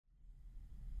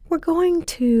We're going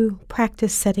to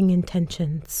practice setting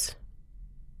intentions.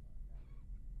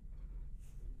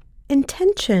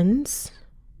 Intentions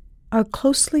are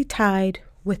closely tied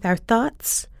with our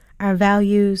thoughts, our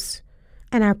values,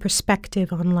 and our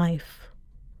perspective on life.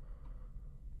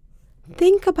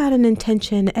 Think about an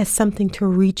intention as something to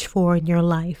reach for in your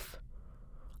life,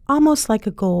 almost like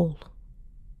a goal.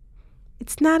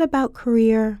 It's not about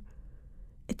career.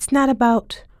 It's not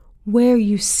about where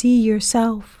you see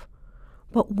yourself,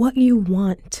 but what you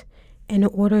want in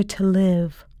order to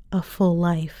live a full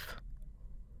life.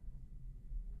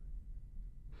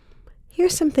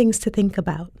 Here's some things to think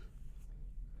about.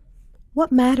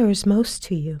 What matters most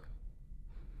to you?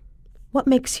 What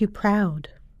makes you proud?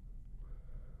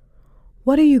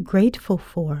 What are you grateful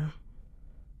for?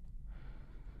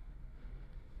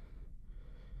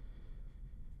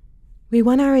 We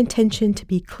want our intention to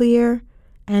be clear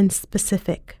and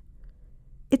specific.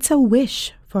 It's a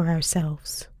wish for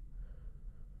ourselves.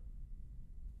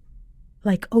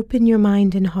 Like open your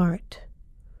mind and heart,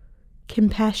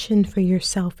 compassion for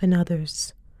yourself and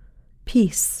others,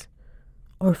 peace,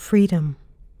 or freedom.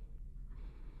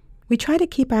 We try to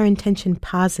keep our intention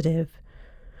positive.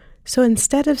 So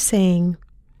instead of saying,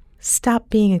 stop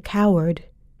being a coward,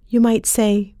 you might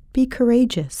say, be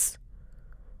courageous.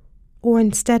 Or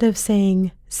instead of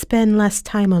saying, spend less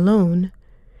time alone,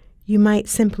 you might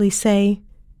simply say,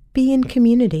 be in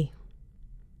community.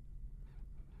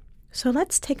 So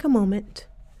let's take a moment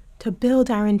to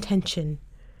build our intention.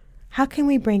 How can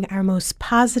we bring our most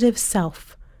positive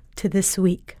self to this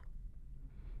week?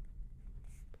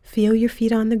 Feel your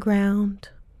feet on the ground.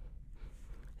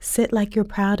 Sit like you're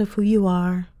proud of who you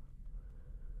are.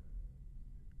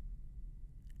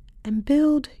 And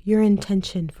build your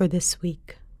intention for this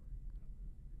week.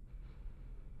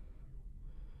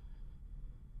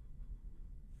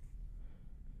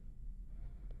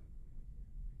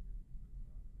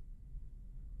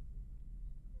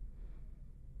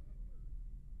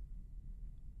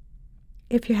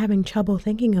 If you're having trouble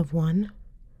thinking of one,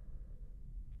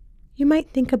 you might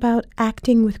think about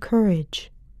acting with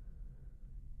courage,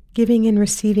 giving and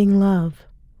receiving love,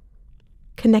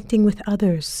 connecting with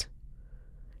others,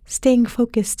 staying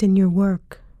focused in your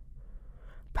work,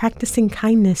 practicing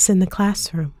kindness in the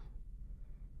classroom.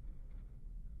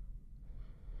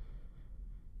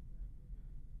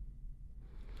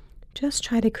 Just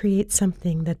try to create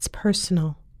something that's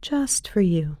personal, just for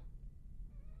you.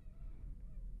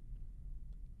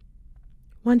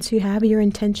 Once you have your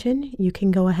intention, you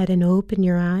can go ahead and open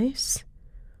your eyes.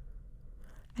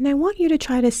 And I want you to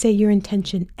try to say your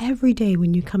intention every day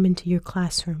when you come into your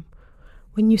classroom.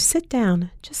 When you sit down,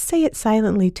 just say it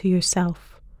silently to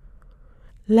yourself.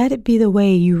 Let it be the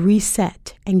way you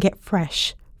reset and get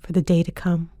fresh for the day to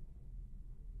come.